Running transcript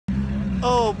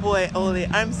Oh boy, Ole,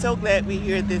 I'm so glad we're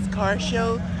here at this car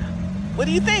show. What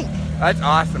do you think? That's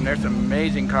awesome. There's some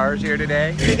amazing cars here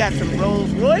today. They got some Rolls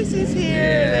Royces here.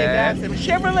 Yeah. They got some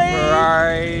Chevrolet.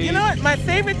 Ferrari. You know what? My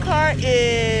favorite car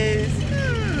is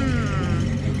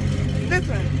this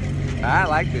one. I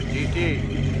like the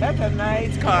GT. That's a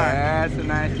nice car. That's a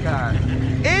nice car.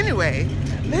 Anyway,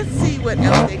 let's see what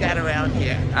else they got around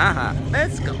here. Uh-huh.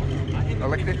 Let's go. Oh,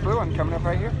 look at this blue one coming up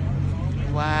right here.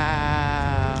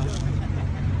 Wow.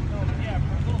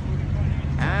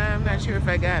 I'm not sure if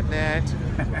I got that.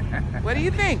 What do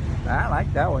you think? I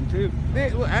like that one too.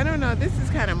 Well, I don't know. This is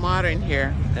kind of modern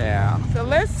here. Yeah. So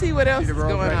let's see what else See is the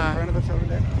Rolls going right on. in front of us over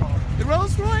there? The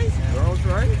Rolls Royce? Rolls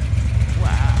Royce?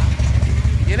 Wow.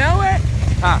 You know what?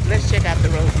 Huh. Let's check out the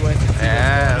Rolls Royce. And see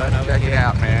Yeah, what's going on let's check over it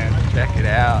out, man. Check it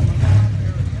out.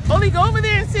 Ole, go over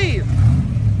there and see.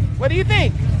 What do you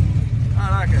think? I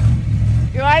like it.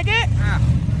 You like it? Yeah.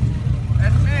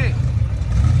 That's me.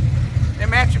 It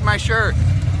matches my shirt.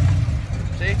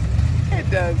 See? It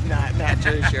does not match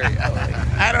your shirt, Ole.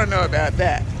 I don't know about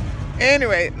that.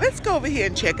 Anyway, let's go over here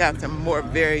and check out some more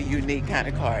very unique kind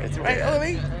of cars. Right,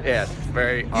 Ole? Yes,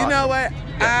 very awesome. You know what?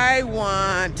 I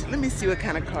want, let me see what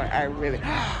kind of car I really,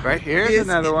 Right here's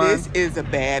another one. This is a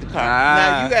bad car. Ah,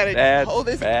 Now you gotta that's hold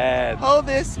this. bad. Hold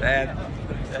this. Bad.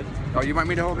 Oh, you want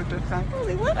me to hold it this time?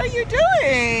 Ole, what are you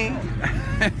doing?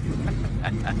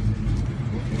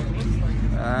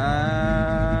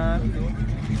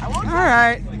 All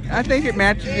right. I think it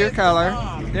matches your color.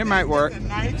 It might work. It's a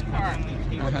nice car.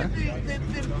 Look at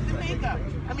the makeup.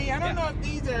 I mean, I don't know if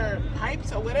these are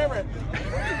pipes or whatever. This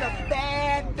is a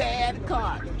bad, bad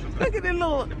car. Look at the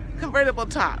little convertible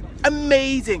top.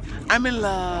 Amazing. I'm in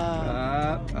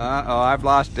love. Oh, I've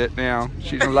lost it now.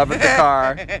 She's in love with the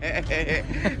car.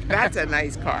 That's a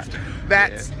nice car.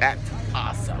 That's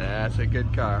awesome. That's a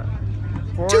good car.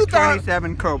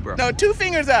 427 Cobra. No, 2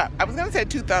 fingers up. I was gonna say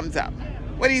 2 thumbs up.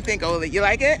 What do you think, Ole? You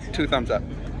like it? 2 thumbs up.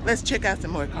 Let's check out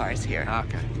some more cars here.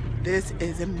 Okay. This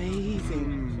is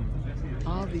amazing.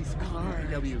 All these cars.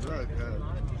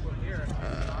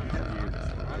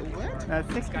 What?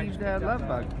 60s Love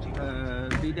Bug.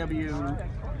 VW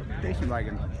station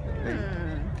wagon.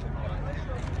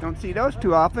 Don't see those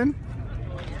too often.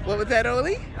 What was that,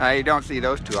 Ole? I don't see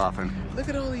those too often. Look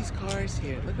at all these cars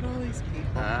here. Look at all these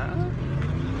people.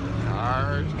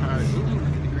 Cars. Ooh, look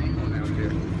at the green one out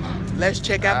there. Let's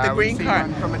check out the green car.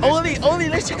 Ole,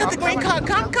 let's check out the green car.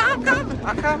 Come.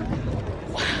 I'm coming.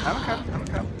 Wow. I'm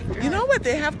coming. You know what?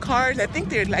 They have cars. I think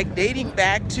they're like dating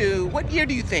back to, what year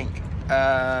do you think?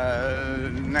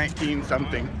 19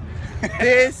 something.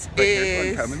 This But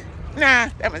is. there's one coming. Nah,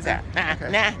 that one's out.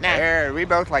 Nah. There, we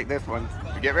both like this one.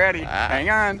 Get ready. Hang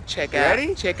on. Check You out.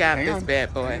 ready? Check out Hang this on.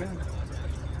 bad boy.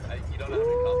 You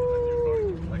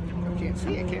can't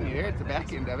see it, can you? There's the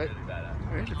back end of it.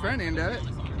 There's the front end of it.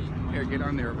 Here, get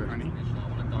on there, honey.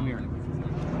 On there.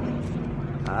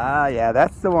 Ah, yeah,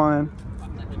 that's the one.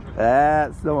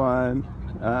 That's the one.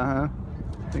 Uh-huh.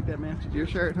 Think that matches your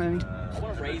shirt, honey?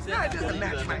 No, it doesn't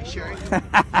match my shirt. It's on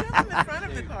the front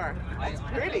of the car. It's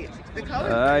pretty. The color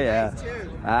is nice too.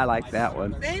 I like that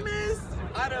one. Famous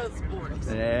Auto Sports.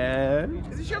 Yeah.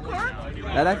 Is this your car?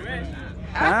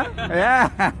 Huh?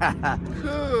 Yeah.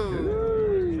 Cool.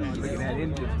 Look at that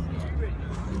engine.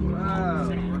 Wow.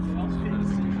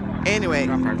 Anyway,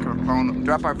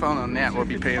 Drop our phone on that. We'll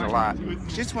be paying a lot.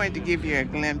 just wanted to give you a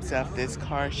glimpse of this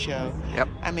car show. Yep.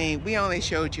 I mean, we only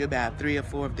showed you about 3 or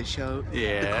 4 of the show,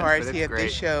 Yeah, the cars but it's here at the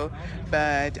great. show,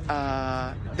 but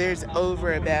there's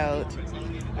over about,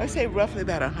 I would say roughly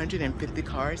about 150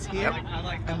 cars here.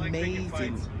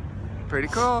 Amazing. Pretty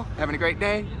cool. Having a great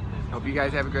day. Hope you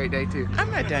guys have a great day too. I'm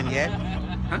not done yet.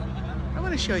 Huh? I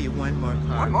want to show you one more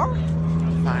car. One more?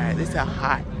 Fire. This is a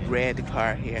hot red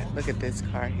car here. Look at this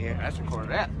car here. That's a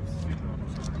Corvette.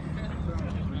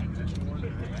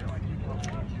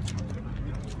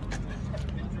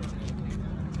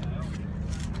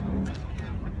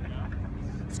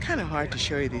 It's kind of hard to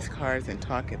show you these cars and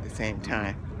talk at the same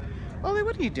time. Ole,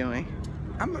 what are you doing?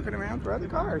 I'm looking around for other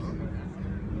cars.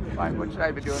 Why? What should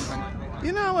I be doing?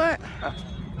 You know what?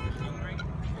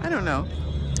 I don't know.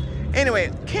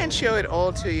 Anyway, can't show it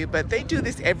all to you, but they do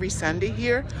this every Sunday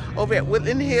here over at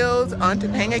Woodland Hills on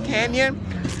Topanga Canyon,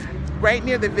 right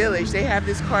near the village. They have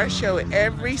this car show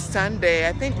every Sunday,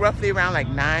 I think roughly around like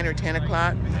 9 or 10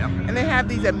 o'clock. Yep. And they have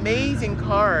these amazing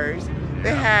cars.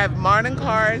 They have modern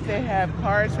cars, they have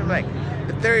cars from like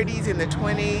the 30s and the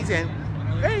 20s, and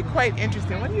very quite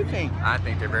interesting. What do you think? I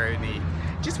think they're very neat.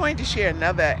 Just wanted to share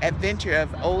another adventure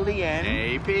of Ole and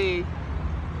AP.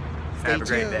 Have a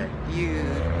great day. You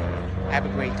have a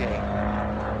great day.